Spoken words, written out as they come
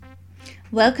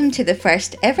Welcome to the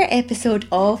first ever episode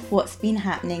of What's Been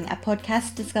Happening, a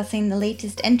podcast discussing the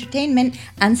latest entertainment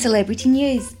and celebrity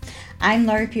news. I'm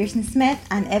Laura Pearson-Smith,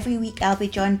 and every week I'll be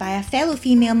joined by a fellow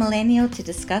female millennial to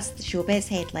discuss the showbiz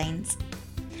headlines.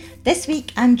 This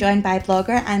week I'm joined by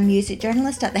blogger and music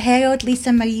journalist at the Herald,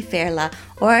 Lisa Marie Fairla,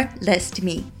 or Liz to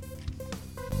me.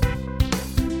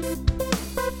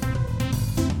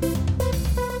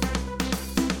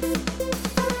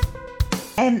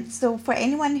 So for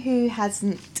anyone who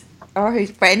hasn't,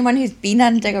 for anyone who's been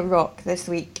under a rock this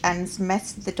week and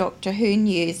missed the Doctor Who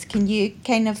news, can you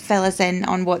kind of fill us in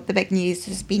on what the big news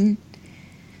has been?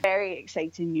 Very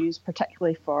exciting news,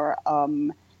 particularly for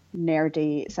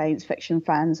nerdy science fiction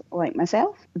fans like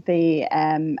myself. They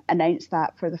announced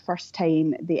that for the first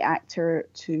time, the actor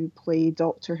to play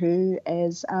Doctor Who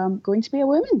is going to be a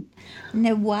woman.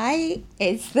 Now, why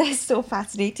is this so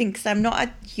fascinating? Because I'm not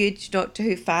a huge Doctor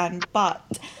Who fan,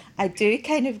 but I do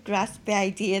kind of grasp the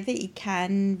idea that he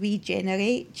can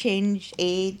regenerate, change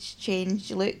age,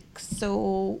 change looks.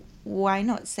 So why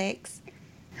not sex?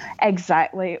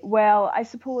 Exactly. Well, I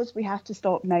suppose we have to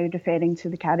stop now referring to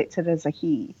the character as a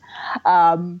he.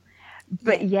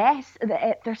 But yes,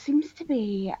 there seems to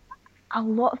be a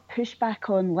lot of pushback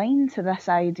online to this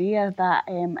idea that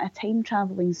a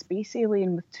time-travelling space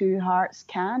alien with two hearts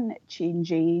can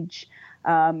change age,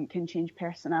 can change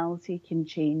personality, can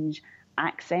change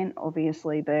accent.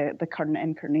 Obviously, the current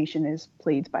incarnation is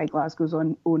played by Glasgow's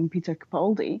own Peter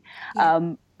Capaldi.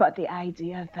 Yeah. But the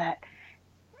idea that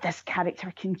this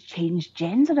character can change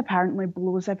gender apparently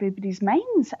blows everybody's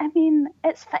minds. I mean,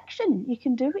 it's fiction. You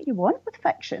can do what you want with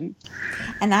fiction.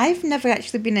 And I've never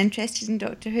actually been interested in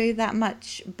Doctor Who that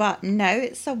much, but now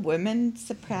it's a woman,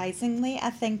 surprisingly, I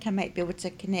think I might be able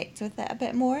to connect with it a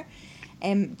bit more.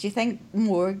 Do you think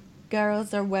more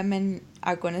girls or women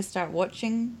are going to start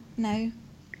watching now?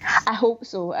 I hope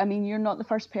so. I mean, you're not the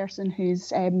first person who's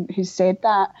said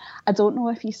that. I don't know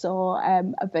if you saw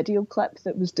a video clip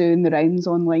that was doing the rounds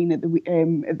online at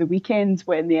the weekend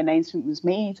when the announcement was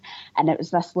made, and it was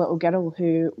this little girl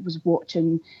who was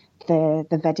watching the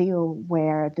video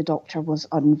where the Doctor was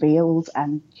unveiled,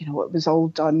 and it was all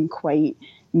done quite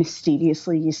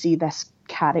mysteriously. You see this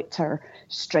character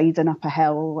striding up a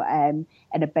hill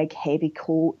in a big heavy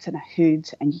coat and a hood,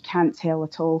 and you can't tell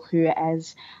at all who it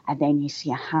is. And then you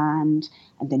see a hand,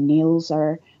 and the nails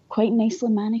are quite nicely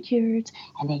manicured,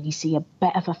 and then you see a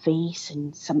bit of a face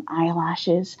and some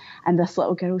eyelashes, and this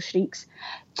little girl shrieks,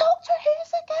 "Doctor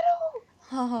Who's a girl!"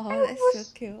 Oh, that's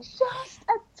so cool. Just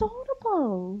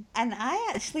adorable. And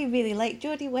I actually really like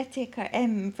Jodie Whittaker.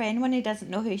 For anyone who doesn't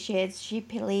know who she is, she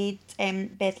played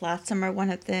Beth Latimer, one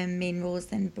of the main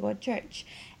roles in Broadchurch.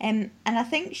 And I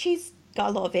think she's got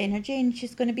a lot of energy, and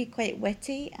she's going to be quite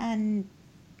witty and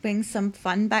bring some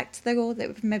fun back to the role that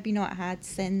we've maybe not had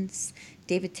since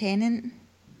David Tennant.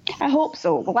 I hope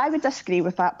so. Well, I would disagree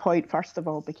with that point, first of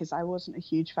all, because I wasn't a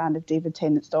huge fan of David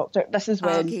Tennant's Doctor. This is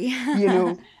when,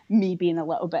 me being a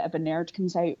little bit of a nerd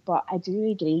comes out. But I do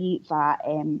agree that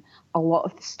a lot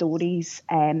of the stories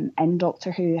in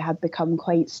Doctor Who have become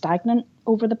quite stagnant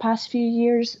over the past few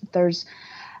years.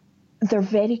 They're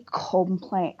very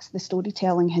complex. The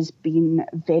storytelling has been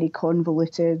very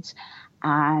convoluted,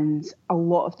 and a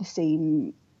lot of the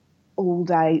same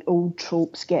old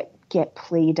tropes get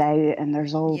played out, and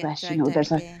there's all this,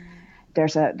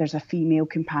 there's a female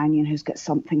companion who's got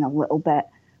something a little bit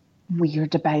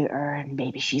weird about her, and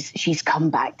maybe she's come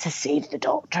back to save the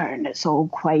Doctor, and it's all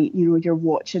quite, you're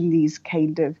watching these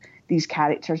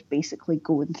characters basically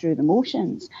going through the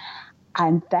motions.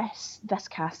 And this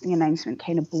casting announcement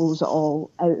kind of blows it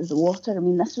all out of the water. I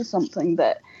mean, this was something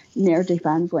that nerdy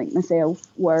fans like myself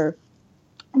were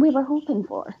hoping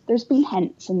for. There's been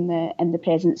hints in the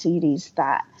present series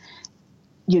that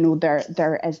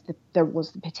there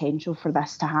was the potential for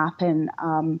this to happen.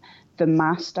 The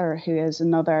Master, who is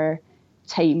another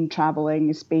time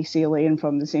traveling space alien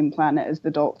from the same planet as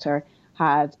the Doctor,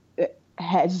 had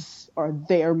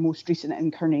their most recent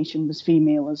incarnation was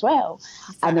female as well.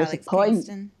 And there's Alex a point.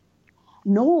 Kingston?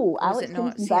 No, Alex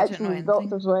Kingston's actually the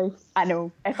Doctor's wife. I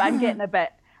know. If I'm getting a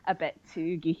bit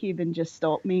too geeky, then just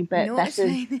stop me. But no, this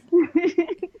is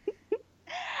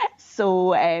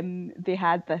so they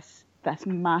had this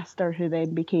Master who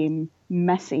then became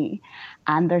Missy,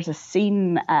 and there's a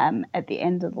scene at the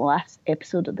end of the last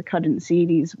episode of the current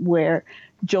series where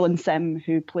John Sim,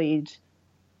 who played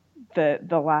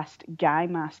the last Guy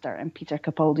Master, and Peter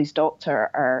Capaldi's Doctor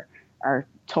are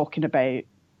talking about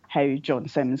how John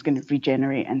Sim is going to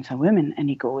regenerate into a woman, and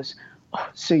he goes, "Oh,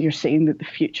 so you're saying that the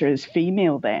future is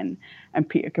female then?" And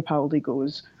Peter Capaldi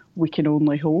goes, "We can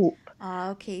only hope."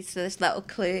 Oh, okay, so there's little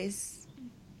clues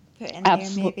put in there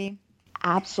maybe.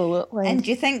 Absolutely. And do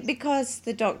you think because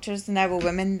the doctors now are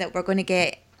women that we're going to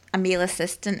get a male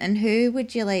assistant? And who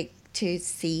would you like to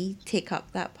see take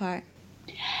up that part?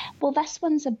 Well, this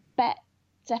one's a bit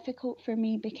difficult for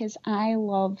me because I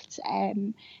loved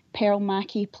Pearl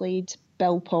Mackie played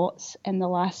Bill Potts in the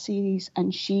last series,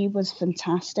 and she was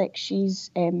fantastic. She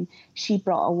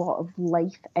brought a lot of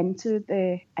life into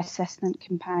the assistant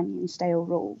companion style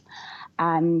role,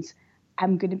 and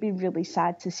I'm going to be really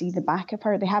sad to see the back of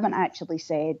her. They haven't actually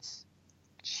said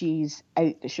she's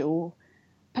out the show,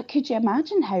 but could you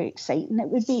imagine how exciting it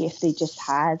would be if they just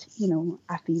had,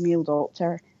 a female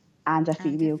doctor and a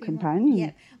female companion?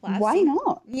 Yeah. Well, why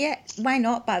not? Yeah, why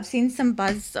not? But I've seen some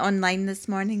buzz online this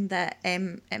morning that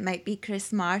it might be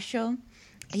Chris Marshall.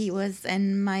 He was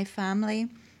in My Family,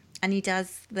 and he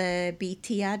does the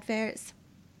BT adverts.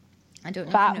 I don't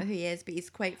know if you know who he is, but he's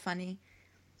quite funny.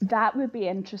 That would be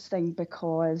interesting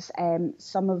because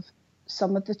some of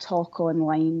the talk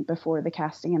online before the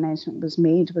casting announcement was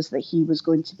made was that he was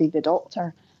going to be the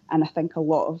doctor, and I think a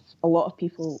lot of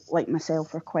people like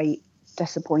myself are quite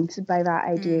disappointed by that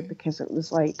idea because it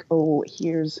was like, oh,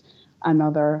 here's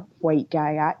another white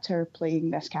guy actor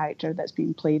playing this character that's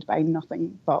been played by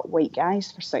nothing but white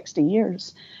guys for 60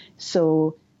 years.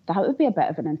 So that would be a bit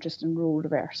of an interesting role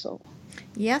reversal.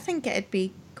 Yeah, I think it'd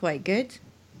be quite good.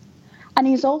 And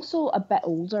he's also a bit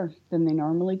older than they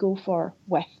normally go for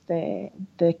with the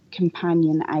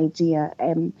companion idea.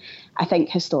 I think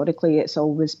historically it's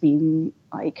always been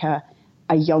like a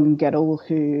young girl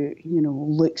who,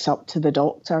 looks up to the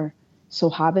doctor. So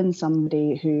having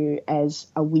somebody who is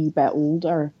a wee bit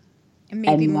older and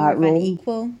maybe in more that of role, an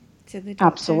equal to the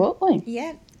doctor. Absolutely.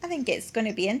 Yeah, I think it's going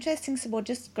to be interesting. So we're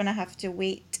just going to have to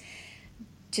wait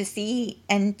to see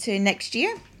into next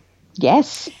year.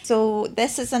 Yes. So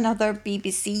this is another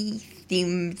BBC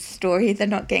themed story. They're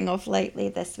not getting off lightly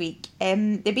this week.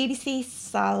 The BBC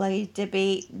salary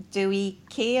debate. Do we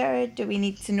care? Do we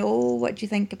need to know? What do you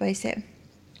think about it?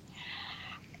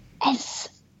 It's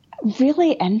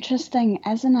really interesting,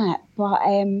 isn't it? But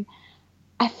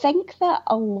I think that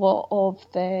a lot of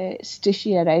the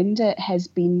stushy around it has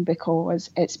been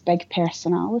because it's big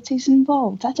personalities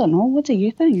involved. I don't know. What do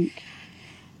you think?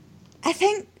 I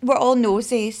think we're all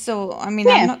nosy, so I'm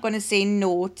not going to say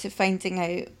no to finding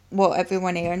out what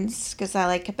everyone earns because I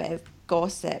like a bit of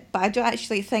gossip, but I do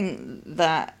actually think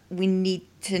that we need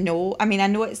to know. I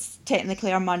know it's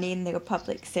technically our money and they're a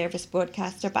public service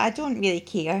broadcaster, but I don't really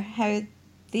care how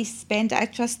they spend it. I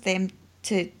trust them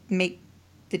to make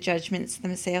the judgments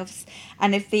themselves,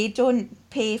 and if they don't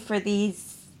pay for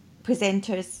these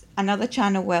presenters, another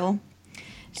channel will.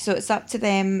 So it's up to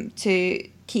them to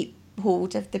keep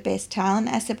hold of the best talent,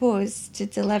 I suppose, to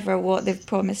deliver what they've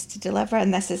promised to deliver,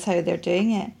 and this is how they're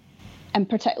doing it. And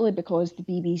particularly because the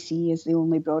BBC is the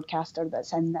only broadcaster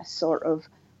that's in this sort of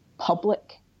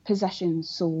public position.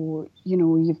 So,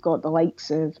 you've got the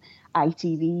likes of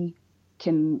ITV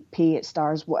can pay its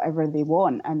stars whatever they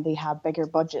want and they have bigger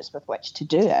budgets with which to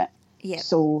do it. Yeah.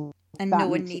 So and that no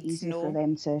one makes it needs easy for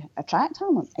them to attract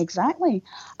talent. Exactly.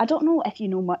 I don't know if you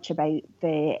know much about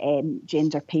the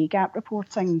gender pay gap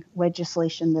reporting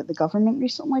legislation that the government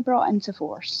recently brought into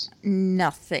force.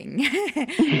 Nothing.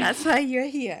 That's why you're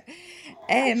here.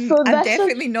 I'm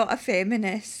definitely not a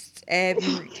feminist.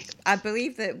 I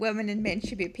believe that women and men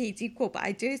should be paid equal, but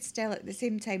I do still at the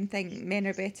same time think men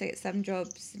are better at some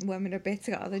jobs and women are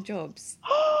better at other jobs.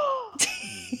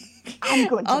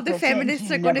 All the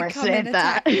feminists are going to come and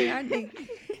attack me, aren't they?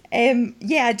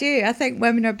 Yeah, I do. I think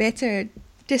women are better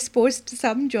disposed to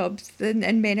some jobs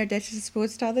and men are better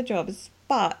disposed to other jobs.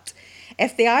 But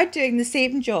if they are doing the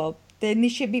same job, then they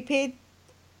should be paid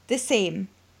the same.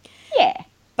 Yeah.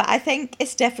 But I think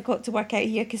it's difficult to work out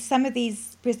here because some of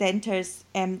these presenters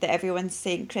that everyone's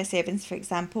saying, Chris Evans, for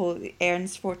example,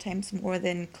 earns 4 times more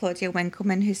than Claudia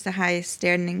Winkleman, who's the highest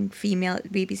earning female at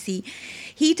the BBC.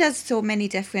 He does so many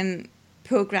different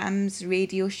programmes,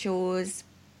 radio shows.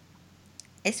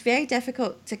 It's very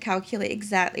difficult to calculate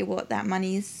exactly what that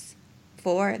money is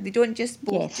for. They don't just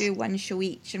both do one show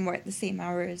each and work the same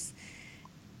hours.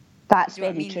 That's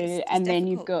very true. And then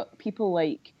you've got people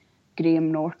like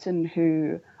Graham Norton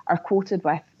who are quoted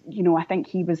with, I think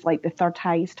he was like the 3rd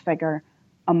highest figure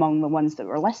among the ones that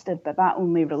were listed, but that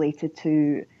only related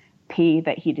to pay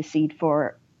that he received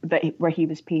where he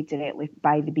was paid directly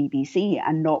by the BBC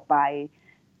and not by,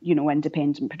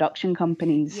 independent production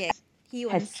companies. Yeah,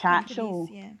 his chat show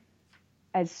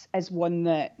is one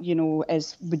that,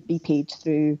 would be paid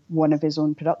through one of his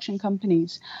own production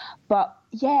companies. But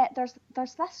yeah, there's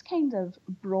this kind of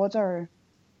broader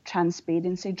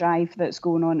transparency drive that's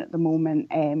going on at the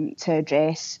moment to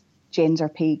address gender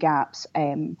pay gaps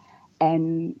in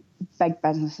big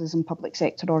businesses and public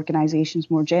sector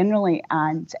organisations more generally.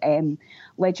 And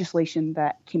legislation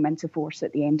that came into force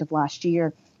at the end of last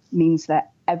year means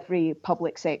that every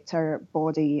public sector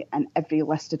body and every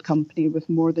listed company with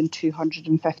more than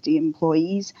 250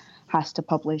 employees has to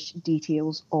publish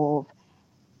details of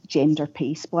gender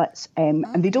pay splits. And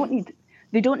they don't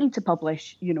need to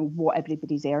publish, what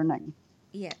everybody's earning.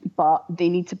 Yeah. But they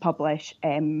need to publish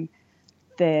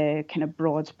the kind of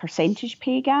broad percentage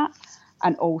pay gap,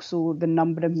 and also the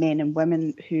number of men and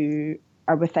women who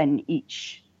are within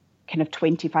each kind of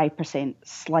 25%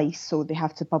 slice. So they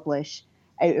have to publish,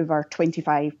 out of our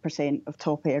 25% of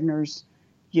top earners,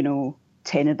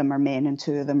 10 of them are men and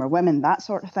 2 of them are women, that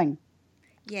sort of thing.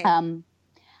 Yeah. And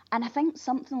I think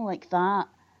something like that,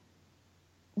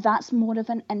 that's more of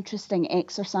an interesting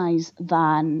exercise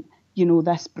than,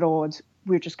 this broad,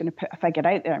 we're just going to put a figure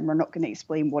out there and we're not going to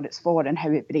explain what it's for and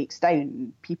how it breaks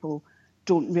down. People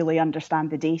don't really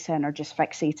understand the data and are just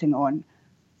fixating on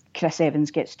Chris Evans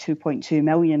gets 2.2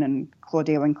 million and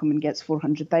Claudia Winkleman gets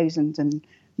 400,000 and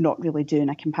not really doing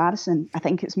a comparison. I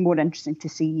think it's more interesting to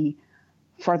see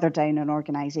further down an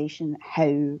organisation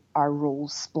how our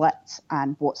roles split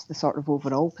and what's the sort of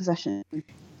overall position.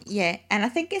 Yeah, and I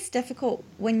think it's difficult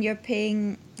when you're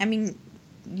paying,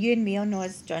 you and me all know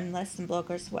as journalists and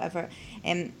bloggers, whatever,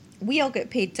 we all get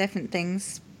paid different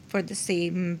things for the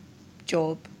same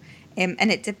job.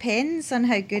 And it depends on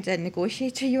how good a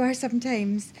negotiator you are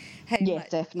sometimes, how much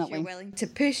definitely. you're willing to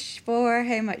push for,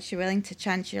 how much you're willing to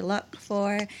chance your luck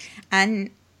for.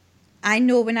 And I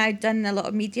know when I've done a lot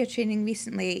of media training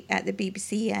recently at the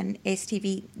BBC and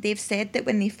STV, they've said that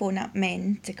when they phone up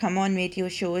men to come on radio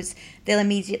shows, they'll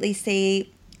immediately say,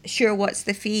 sure, what's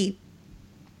the fee?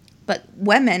 But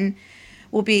women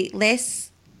will be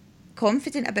less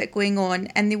confident about going on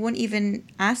and they won't even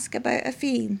ask about a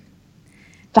fee.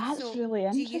 That's really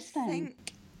interesting. Do you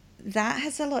think that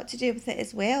has a lot to do with it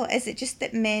as well? Is it just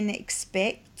that men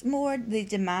expect more, they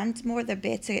demand more, they're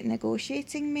better at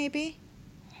negotiating maybe?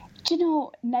 Do you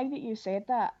know, now that you said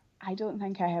that, I don't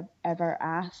think I have ever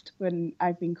asked when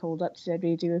I've been called up to do a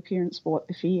radio appearance what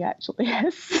the fee actually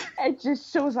is. It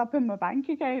just shows up in my bank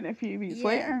account a few weeks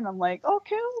later and I'm like, oh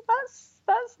cool,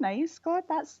 that's nice. God,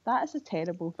 that is a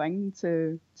terrible thing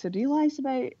to realise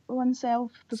about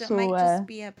oneself. So it might just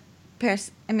be a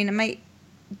person, it might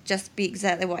just be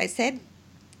exactly what I said.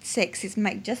 Sexes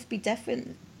might just be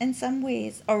different in some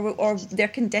ways, or they're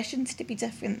conditioned to be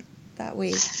different that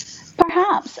way.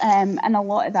 Perhaps, and a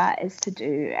lot of that is to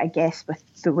do, I guess, with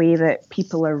the way that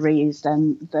people are raised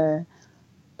and the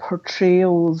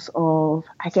portrayals of,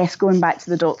 I guess, going back to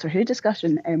the Doctor Who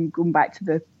discussion, going back to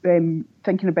the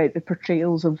thinking about the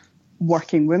portrayals of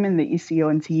working women that you see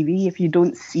on TV. If you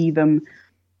don't see them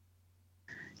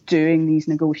doing these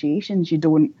negotiations, you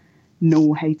don't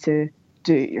know how to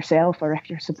do it yourself, or if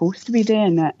you're supposed to be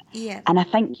doing it. Yeah. And I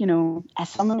think, as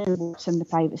someone who works in the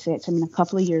private sector, a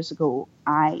couple of years ago,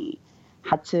 I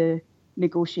had to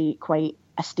negotiate quite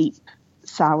a steep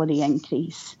salary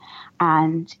increase.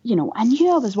 And, I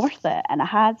knew I was worth it. And I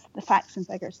had the facts and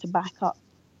figures to back up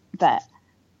that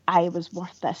I was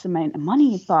worth this amount of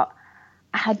money. But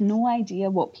I had no idea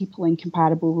what people in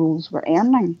comparable roles were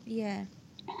earning. Yeah.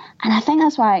 And I think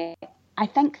that's why I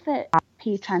think that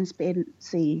pay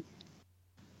transparency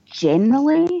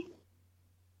generally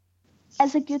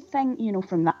is a good thing,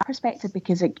 from that perspective,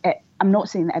 because I'm not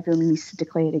saying that everyone needs to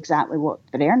declare exactly what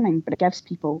they're earning, but it gives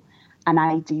people an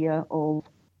idea of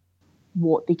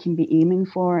what they can be aiming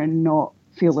for and not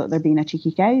feel that they're being a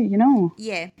cheeky cow,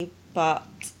 Yeah, but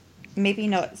maybe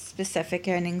not specific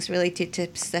earnings related to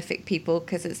specific people,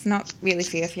 because it's not really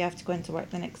fair if you have to go into work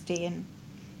the next day and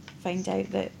find out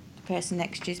that the person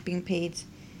next to you is being paid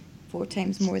 4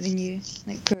 times more than you.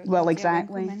 Well,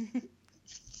 exactly.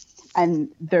 And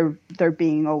there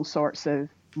being all sorts of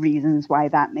reasons why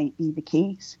that might be the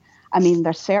case.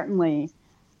 There's certainly,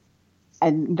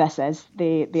 and this is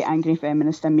the angry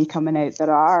feminist in me coming out,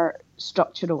 there are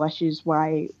structural issues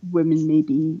why women may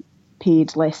be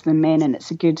paid less than men, and it's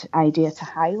a good idea to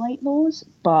highlight those,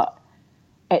 but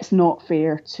it's not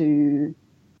fair to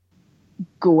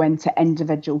go into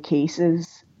individual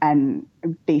cases and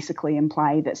basically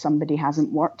imply that somebody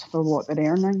hasn't worked for what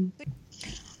they're earning.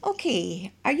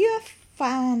 Okay, are you a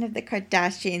fan of the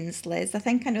Kardashians, Liz? I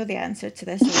think I know the answer to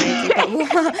this already,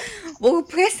 but we'll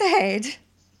press ahead.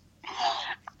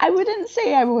 I wouldn't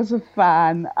say I was a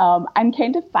fan. I'm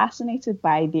kind of fascinated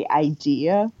by the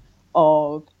idea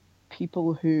of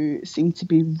people who seem to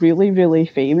be really, really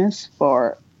famous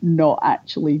for not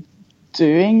actually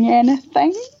doing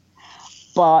anything.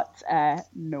 But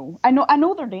no, I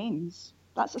know their names.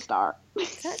 That's a start.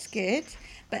 That's good.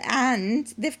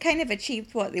 And they've kind of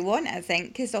achieved what they want, I think,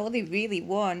 because all they really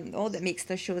want, all that makes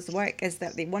their shows work, is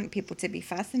that they want people to be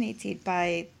fascinated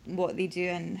by what they do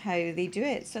and how they do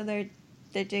it. So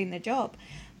they're doing their job.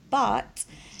 But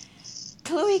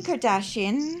Khloe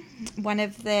Kardashian, one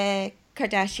of the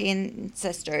Kardashian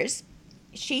sisters,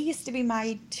 she used to be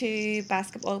married to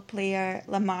basketball player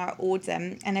Lamar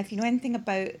Odom. And if you know anything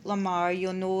about Lamar,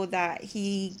 you'll know that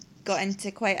he got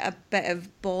into quite a bit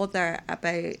of bother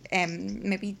about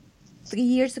maybe 3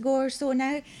 years ago or so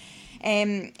now,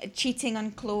 cheating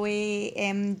on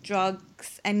Khloe,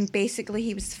 drugs, and basically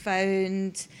he was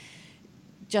found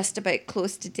just about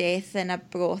close to death in a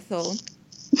brothel.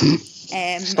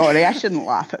 Sorry, I shouldn't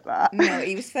laugh at that. No,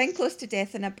 he was found close to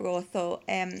death in a brothel,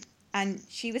 and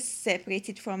she was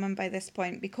separated from him by this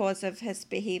point because of his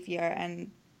behaviour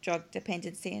and drug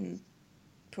dependency and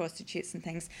prostitutes and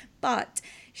things. But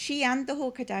she and the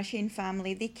whole Kardashian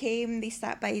family, they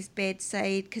sat by his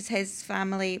bedside, because his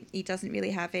family, he doesn't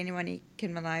really have anyone he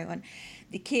can rely on.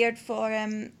 They cared for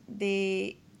him,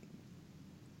 they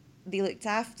looked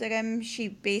after him. She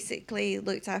basically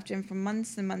looked after him for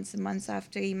months and months and months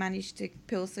after he managed to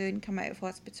pull through and come out of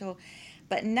hospital.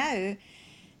 But now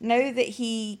that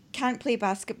he can't play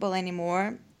basketball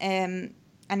anymore, and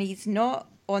he's not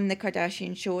on the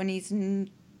Kardashian show, and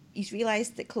he's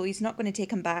realised that Khloe's not going to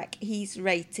take him back, he's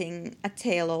writing a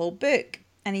tell-all book,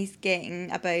 and he's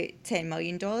getting about $10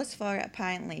 million for it,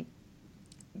 apparently.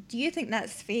 Do you think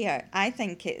that's fair? I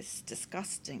think it's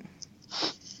disgusting.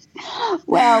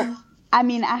 Well, I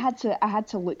mean, I had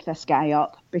to look this guy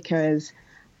up, because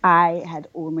I had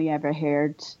only ever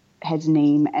heard his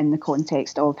name in the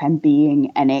context of him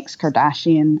being an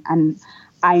ex-Kardashian, and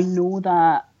I know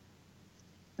that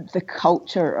the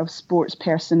culture of sports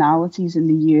personalities in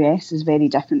the US is very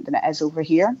different than it is over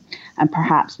here, and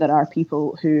perhaps there are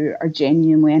people who are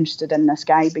genuinely interested in this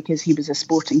guy because he was a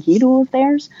sporting hero of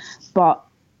theirs, but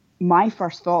my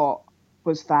first thought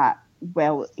was that,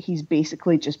 well, he's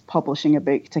basically just publishing a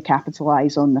book to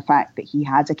capitalise on the fact that he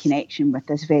has a connection with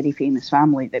this very famous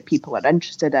family that people are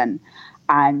interested in.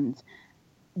 And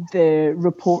the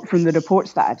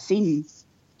reports that I've seen,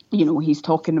 you know, he's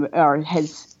talking about, or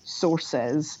his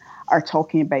sources are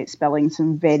talking about spilling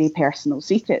some very personal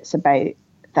secrets about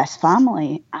this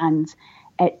family. And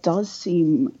it does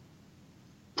seem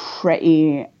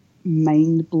pretty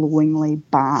mind-blowingly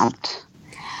bad.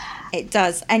 It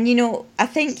does. And, you know, I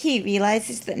think he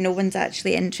realises that no one's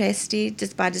actually interested,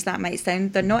 as bad as that might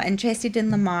sound. They're not interested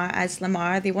in Lamar as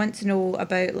Lamar. They want to know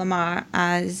about Lamar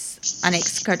as an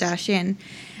ex-Kardashian.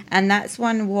 And that's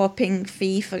one whopping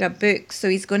fee for a book. So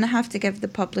he's going to have to give the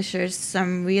publishers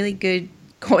some really good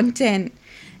content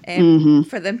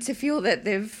for them to feel that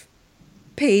they've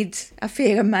paid a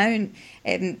fair amount.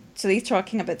 So he's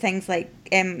talking about things like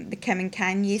the Kim and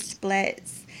Kanye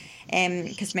splits,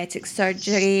 cosmetic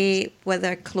surgery,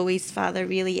 whether Khloe's father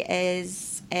really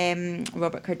is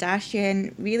Robert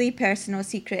Kardashian, really personal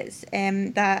secrets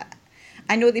that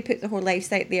I know they put the whole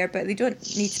lives out there, but they don't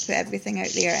need to put everything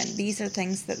out there, and these are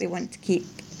things that they want to keep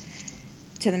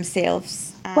to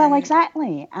themselves. Well,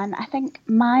 exactly. And I think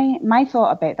my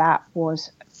thought about that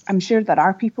was, I'm sure there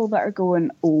are people that are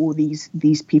going, oh,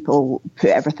 these people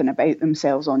put everything about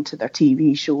themselves onto their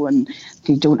TV show and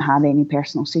they don't have any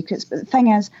personal secrets. But the thing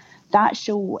is, that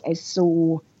show is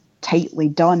so tightly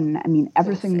done. I mean,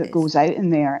 everything that goes out in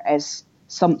there is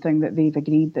something that they've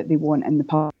agreed that they want in the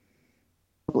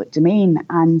public domain.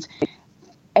 And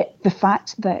the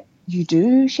fact that you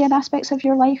do share aspects of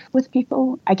your life with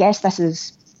people, I guess this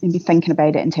is maybe thinking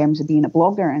about it in terms of being a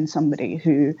blogger and somebody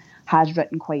who has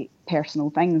written quite personal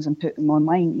things and put them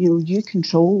online. You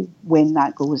control when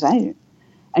that goes out,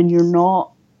 and you're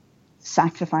not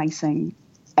sacrificing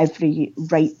every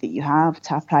right that you have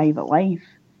to a private life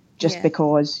just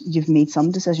because you've made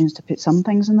some decisions to put some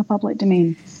things in the public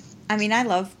domain. I mean, I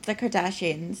love the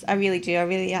Kardashians. I really do. I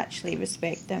really actually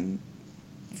respect them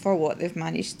for what they've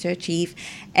managed to achieve.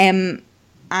 And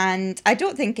I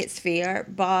don't think it's fair,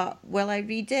 but will I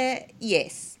read it?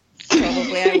 Yes,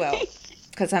 probably I will,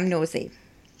 because I'm nosy.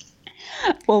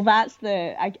 Well,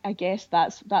 I guess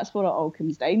that's what it all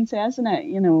comes down to, isn't it?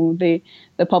 You know,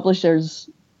 the publishers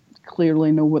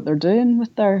clearly know what they're doing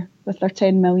with their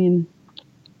 10 million.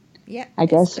 Yeah, I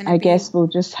guess we'll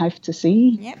just have to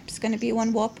see. Yep, it's going to be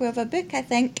one whopper of a book, I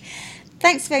think.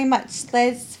 Thanks very much,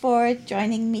 Liz, for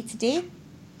joining me today.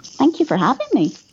 Thank you for having me.